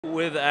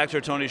With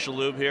actor Tony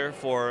Shalhoub here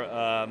for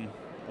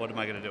what am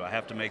I going to do? I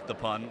have to make the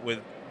pun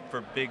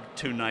for Big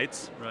Two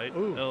Nights, right?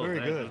 Ooh, very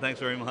good. Thanks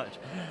very much.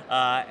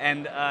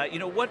 You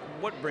know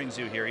what brings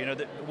you here? You know,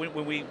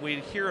 when we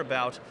hear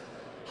about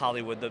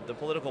Hollywood, the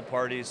political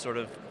parties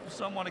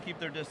some want to keep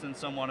their distance,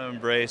 some want to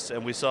embrace,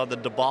 and we saw the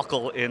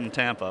debacle in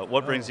Tampa.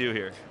 What brings you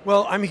here?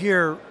 Well, I'm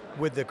here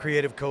with the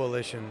Creative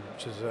Coalition,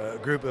 which is a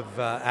group of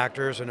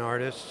actors and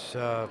artists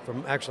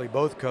from actually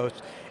both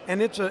coasts,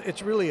 and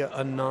it's really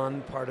a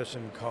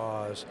nonpartisan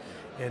cause,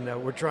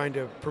 and we're trying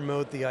to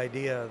promote the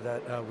idea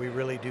that we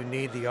really do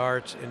need the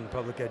arts in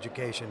public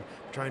education,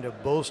 trying to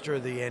bolster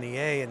the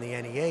NEA and the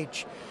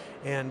NEH,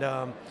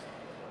 and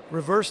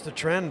reverse the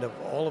trend of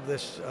all of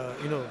this,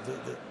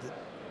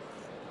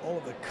 all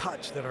of the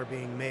cuts that are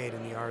being made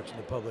in the arts in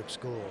the public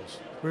schools.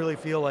 Really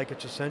feel like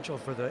it's essential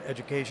for the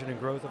education and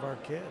growth of our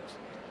kids.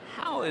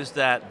 How is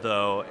that,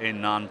 though, a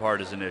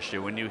nonpartisan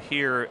issue? When you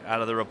hear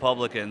out of the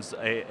Republicans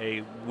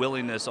a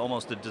willingness,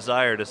 almost a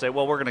desire to say,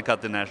 well, we're going to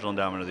cut the National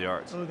Endowment of the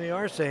Arts. Oh, they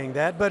are saying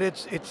that, but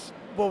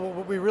well,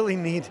 what we really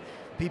need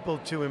people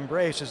to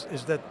embrace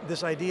is that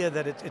this idea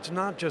that it's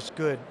not just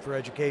good for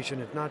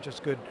education, it's not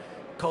just good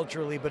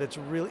culturally, but it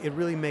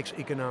really makes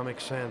economic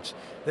sense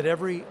that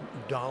every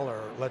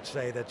dollar, let's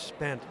say, that's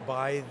spent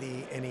by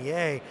the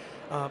NEA,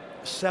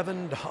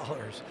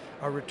 $7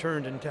 are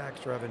returned in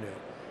tax revenue.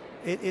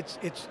 It's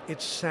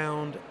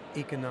sound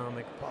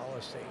economic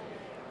policy.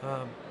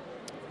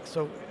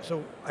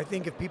 So I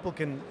think if people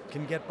can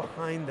get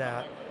behind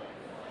that,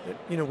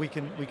 we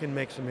can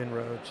make some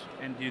inroads.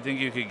 And do you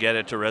think you could get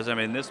it to resonate?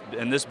 I mean,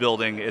 in this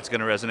building, it's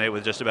going to resonate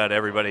with just about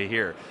everybody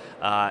here.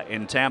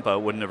 In Tampa,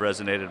 it wouldn't have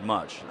resonated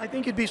much. I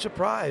think you'd be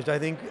surprised. I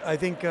think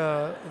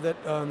that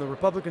on the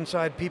Republican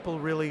side, people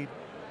really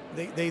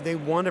they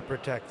want to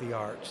protect the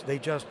arts.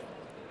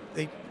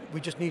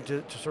 We just need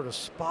to sort of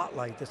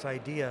spotlight this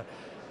idea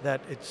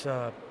that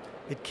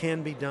it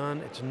can be done.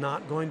 It's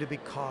not going to be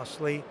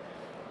costly.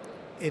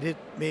 It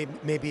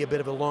may be a bit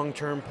of a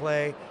long-term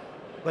play,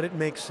 but it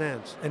makes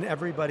sense, and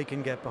everybody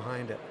can get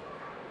behind it.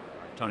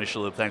 Tony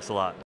Shalhoub, thanks a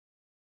lot.